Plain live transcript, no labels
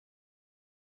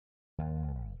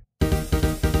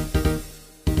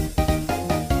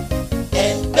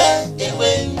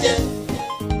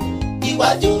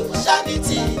iwájú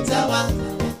ṣáàbìtì tàwa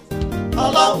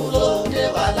ọlọ́run ló dé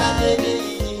wà láyé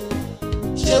yìí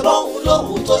ṣe bóun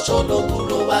lóhun tó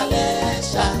ṣolókùrò wà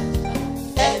lẹ́ṣà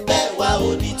ẹgbẹ́ wa ò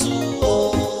ní tú o.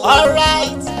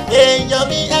 alright èèyàn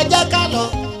mi ẹ jẹ́ ká lọ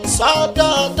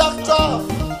sọ́dọ̀ dókítà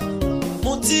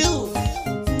Mutiu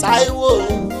Táíwò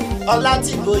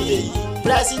Ọlátìgbòye yìí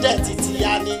pírẹsidẹ̀ntì tí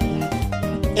a ní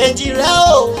èjì rẹ̀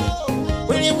o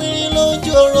wíríwírí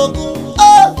lójú orogún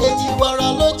ó èjì wọ̀rọ̀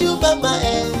lójú mẹ́mà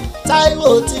ẹ̀ Táíwò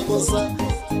tí mo sọ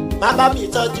bàbá mi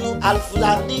tọ́jú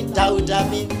Alfulani Dáúdà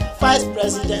mi vice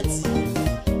president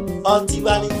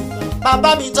ọ̀tìwáni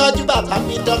bàbá mi tọ́jú bàbá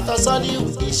mi Dr. Soliu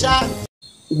Isha.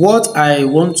 What I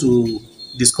want to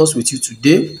discuss with you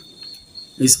today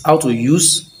is how to use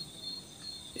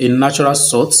a natural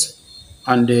salt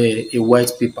and a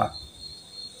white paper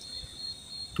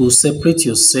to separate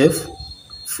yourself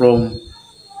from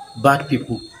bad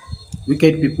people,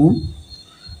 wicked people,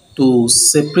 to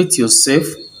separate yourself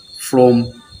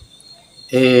from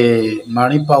a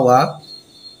marine power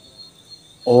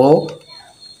or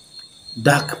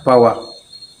dark power.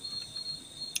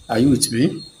 Are you with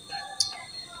me?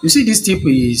 You see, this tip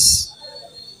is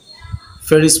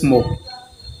very small,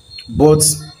 but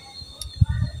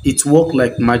it works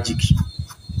like magic.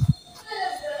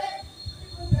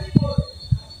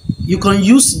 You can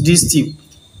use this tip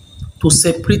to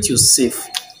separate yourself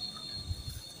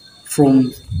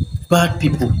from bad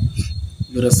people.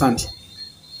 You understand?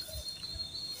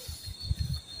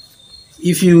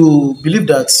 If you believe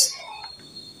that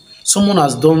someone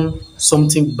has done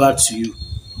something bad to you,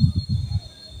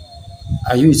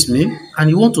 are you with me? And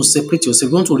you want to separate yourself,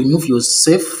 you want to remove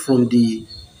yourself from the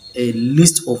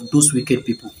list of those wicked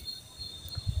people.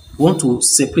 You want to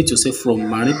separate yourself from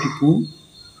marine people.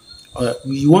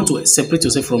 You want to separate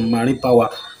yourself from marine power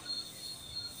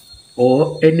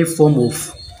or any form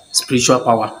of spiritual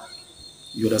power.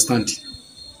 You understand?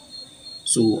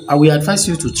 So I will advise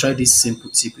you to try this simple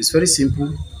tip. It's very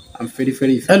simple and very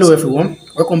effective. Hello everyone,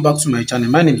 welcome back to my channel.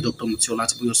 My name is Dr. Mutiu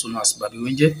Olatiboye, also known as Babi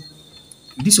Wenje.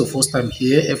 If this is your first time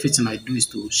here, everything I do is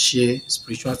to share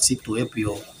spiritual tip to help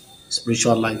your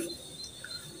spiritual life.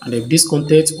 And if this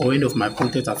content or any of my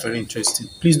content are very interesting,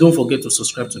 please don't forget to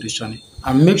subscribe to this channel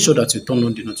and make sure that you turn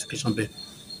on the notification bell.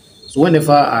 So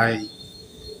whenever I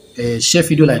share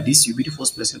video like this, you'll be the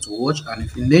first person to watch. And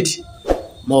if you need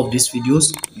more of these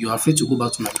videos, you are free to go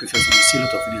back to my previous video. You see a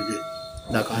lot of videos there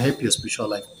that can help your spiritual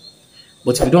life.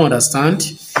 But if you don't understand,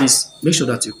 please make sure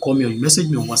that you call me or you message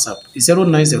me on WhatsApp. It's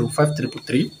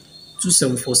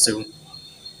 09053332747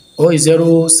 or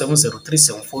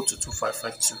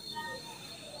 07037422552.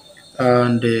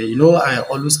 And you know, I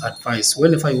always advise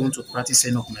whenever you want to practice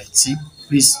any of my tip,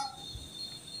 please,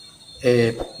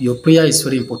 your prayer is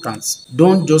very important.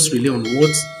 Don't just rely on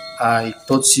what I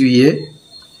taught you here,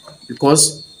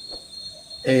 because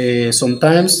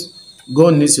sometimes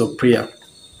God needs your prayer.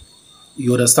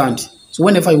 You understand? So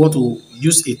whenever you want to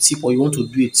use a tip or you want to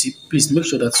do a tip, please make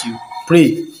sure that you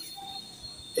pray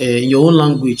in your own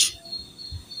language.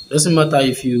 Doesn't matter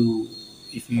if you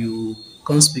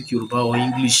can't speak Yoruba or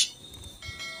English.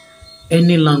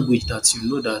 Any language that you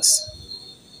know that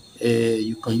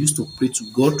you can use to pray to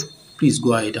God, please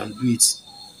go ahead and do it.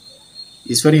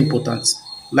 It's very important.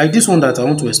 Like this one that I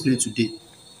want to explain today,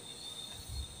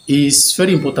 it's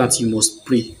very important. You must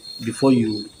pray before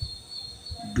you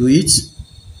do it.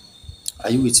 Are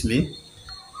you with me?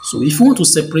 So if you want to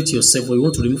separate yourself or you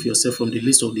want to remove yourself from the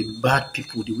list of the bad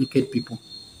people, the wicked people,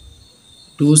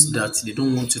 those that they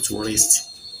don't want you to rest,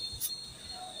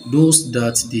 those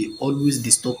that they always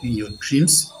disturb in your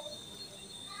dreams,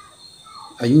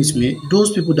 are you with me? Those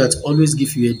people that always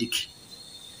give you a headache,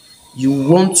 you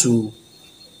want to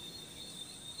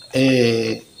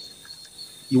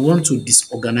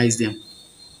disorganize them.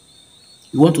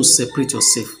 You want to separate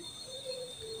yourself,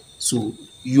 so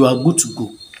you are good to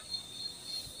go.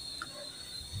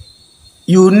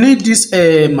 You need this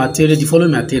material, the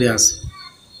following materials.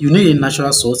 You need a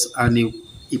natural salt and a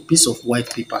piece of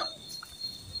white paper.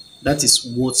 That is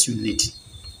what you need.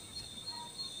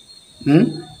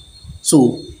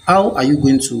 So how are you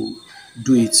going to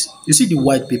do it? You see the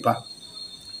white paper,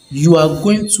 you are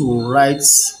going to write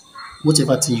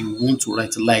whatever thing you want to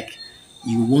write. Like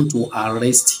you want to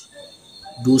arrest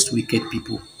those wicked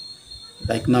people.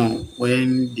 Like now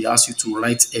when they ask you to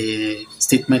write a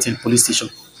statement in police station,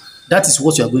 that is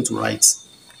what you are going to write.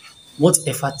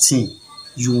 Whatever thing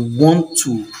you want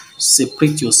to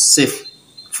separate yourself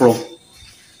from,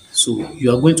 so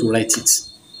you are going to write it.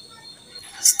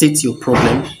 State your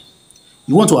problem.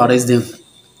 You want to arrest them.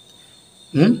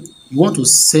 You want to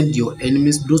send your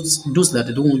enemies, those that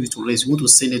they don't want you to arrest, you want to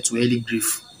send it to early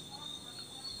grave.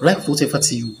 Write whatever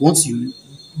thing you want. You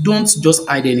don't just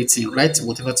hide anything. Write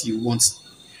whatever thing you want.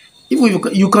 Even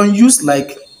you can use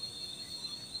like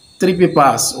 3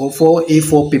 papers or 4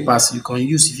 A4 papers. You can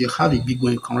use. If you have a big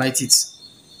one, you can write it.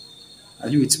 Are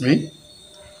you with me?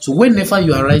 So whenever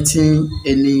you are writing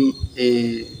any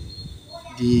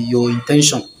your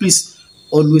intention, please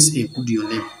always include your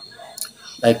name.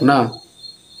 Like now,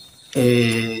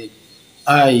 I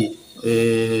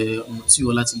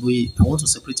want to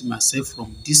separate myself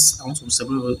from this. I want to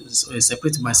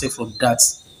separate myself from that.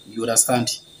 You understand?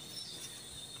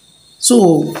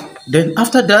 So then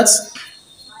after that,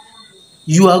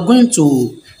 you are going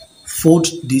to fold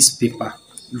this paper.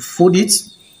 You fold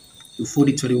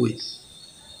it very well.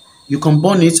 You can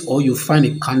burn it, or you find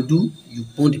a candle, you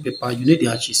burn the paper. You need the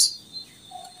ashes.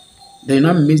 Then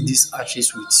now mix these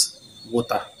ashes with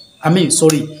water.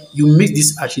 You mix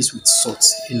these ashes with salt,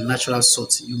 in natural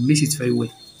salt. You mix it very well.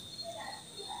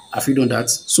 Have you done that?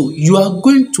 So you are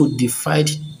going to divide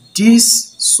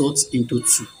this salt into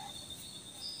 2.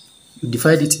 You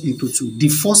divide it into 2. The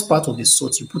first part of the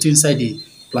salt you put inside the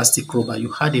plastic rubber.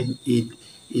 You add a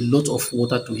lot of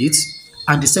water to it.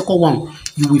 And the second one,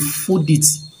 you will fold it.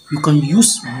 You can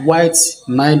use white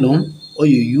nylon, or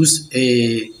you use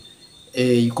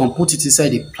you can put it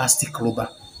inside a plastic rubber.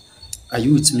 Are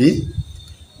you with me?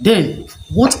 Then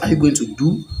what are you going to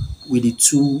do with the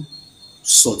 2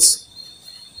 salts?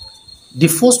 The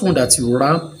first one that you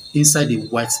wrap inside the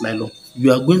white nylon,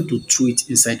 you are going to throw it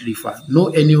inside the river. No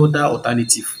any other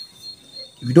alternative.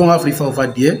 If you don't have river over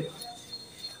there,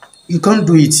 you can't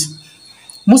do it.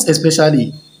 Most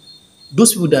especially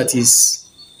those people that is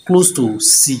close to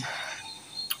sea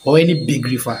or any big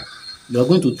river, you are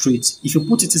going to throw it. If you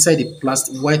put it inside the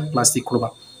white plastic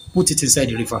rubber, put it inside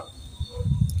the river.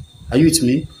 Are you with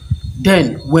me?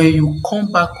 Then when you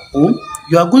come back home,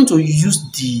 you are going to use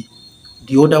the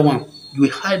other one.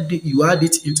 You add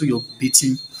it into your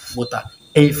bathing water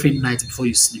every night before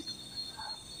you sleep.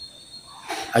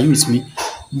 Are you with me?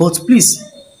 But please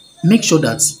make sure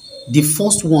that the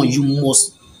first one, you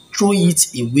must throw it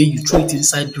away. You throw it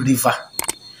inside the river.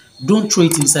 Don't throw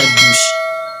it inside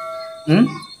bush.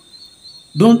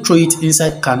 Don't throw it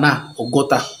inside canal or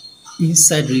gutter.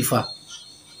 Inside river.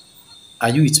 Are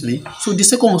you with me? So the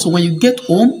second one, so when you get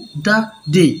home that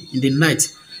day in the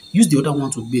night, use the other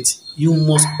one to bathe. You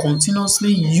must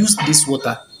continuously use this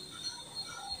water.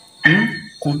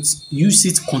 Use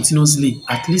it continuously,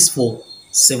 at least for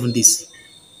 7 days.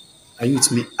 Are you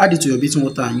with me? Add it to your bathing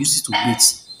water and use it to bathe.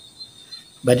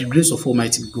 By the grace of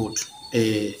Almighty God,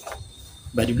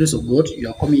 you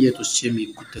are coming here to share me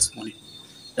a good testimony.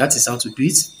 That is how to do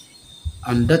it,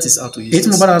 and that is how to use it. Èyí tí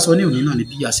mo bá sọ ní òní náà ni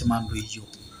bí a ṣe máa ń lo iyọ̀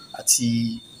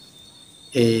àti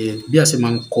bí a ṣe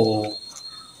máa ń kọ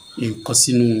nǹkan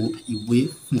sínú ìwé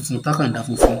funfun, tákàndá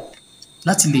funfun,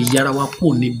 láti lè yára wa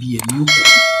kúrò níbi ẹ̀mí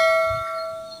òkùnkùn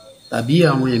tàbí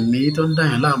àwọn ẹ̀mí tó ń dá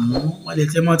yàn láàmú. Wọ́n lè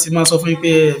tẹ́ mọ́ tí máa sọ fún yín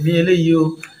pé ẹ̀mí eléyìí o,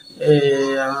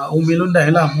 omi ló ń dá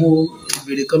yàn láàmú o,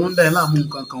 ìbèrè kan ló ń dá yàn láàmú,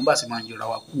 nǹkan kan bá sì máa ń yọra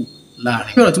wa kúrò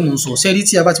láàrin. Bí ọ̀rọ̀ tí mò ń sọ, sẹ́rí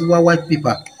tí a bá ti wá white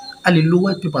paper, a lè lo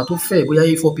white paper tó fẹ̀, bóyá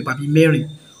A4 paper bíi 4,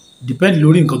 depend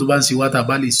lórí nǹkan tó bá ń ṣe wá tá a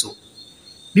bá lè sọ.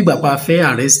 Bí ìgbà pa a fẹ́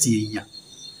arrest èèyàn,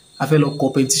 a fẹ́ lọ kọ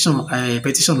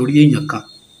petition lórí èèyàn kan,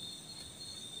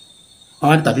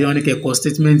 tàbí wọ́n ní kẹ́ kọ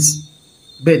statement,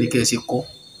 bẹ́ẹ̀ ni kẹ́ ṣe kọ́.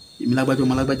 Èmi lágbájá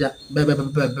ọmọ lágbájá,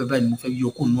 báyìí ni mo fẹ́ yọ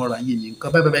kúrò nínú ọ̀rọ̀ ayé mi, nǹkan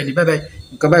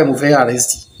báyìí mo fẹ́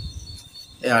arrest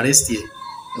ẹ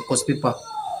kọ sí paper,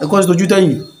 ẹ kọ sí ojú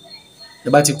tẹ̀yìn. Ẹ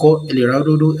bá ti kọ́, ẹ lè ra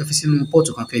òdòdó, ẹ fi sínú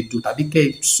pọ́ọ̀tù kan kẹ́ jó, tàbí kẹ́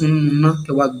sún ná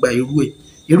kẹ́ wá gba irú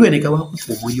ẹ̀ ní kẹ́ wá pò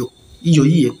mọ́ iyọ̀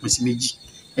yìí, ẹ pín sí méjì,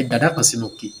 ẹ dàdá kan sínú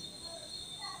òkè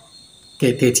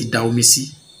kẹ́ ti da omi sí,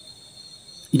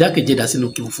 ìdákẹ́jẹ́ dà sínú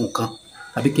òkè funfun kan,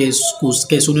 tàbí kẹ́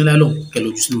sóní nylon kẹ́ lọ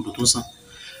jù sínú odò tó ń sàn.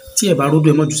 Tí ẹ bá ródó,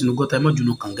 ẹ má jù sínú gọ́tà, ẹ má jù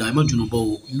nínú kànga, ẹ má jù nínú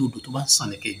bọ́ọ̀, inú odò tó bá ń sàn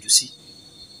ni kẹ́ jù sí.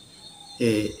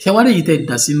 Ṣé wá lè yí tẹ́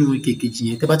dà sínú ike kejì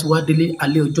yẹn, tẹ́ bá ti wá délé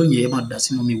alẹ́ ọjọ́ yẹn, ẹ máa dà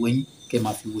sínú omi wẹ̀yìn kẹ́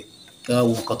máa fi wẹ̀, kẹ́ wá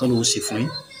wo nǹkan tó lóun ṣe fún yín.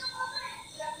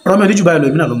 Ọ̀rọ̀ mi ò ní jù báyìí lọ.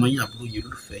 Èmi náà lọ́mọ yín, àbúrò yín,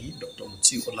 olólùfẹ́ yín, Dr.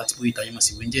 Mutiu Ọlátíbóyè táyé máa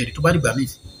sì wé ń jẹ́rìí. Tó bá dìgbà míì,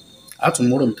 a tún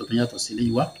mú ọ̀rọ̀ mi tuntun yàtọ̀ sí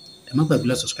eléyìí wá. Ẹ má gbàgbé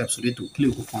láti subscribe sórí ètò kílè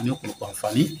òkú fún wa ní ọ̀pọ̀lọpọ̀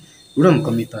àǹfààní lórí àwọn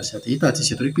nǹkan mi ta ṣe àtẹ̀yí tá a ti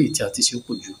ṣe, torí pé ètí àti ṣe ó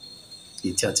pọ̀ ju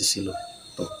ètí àti ṣe lọ.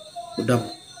 Ó dàbọ̀.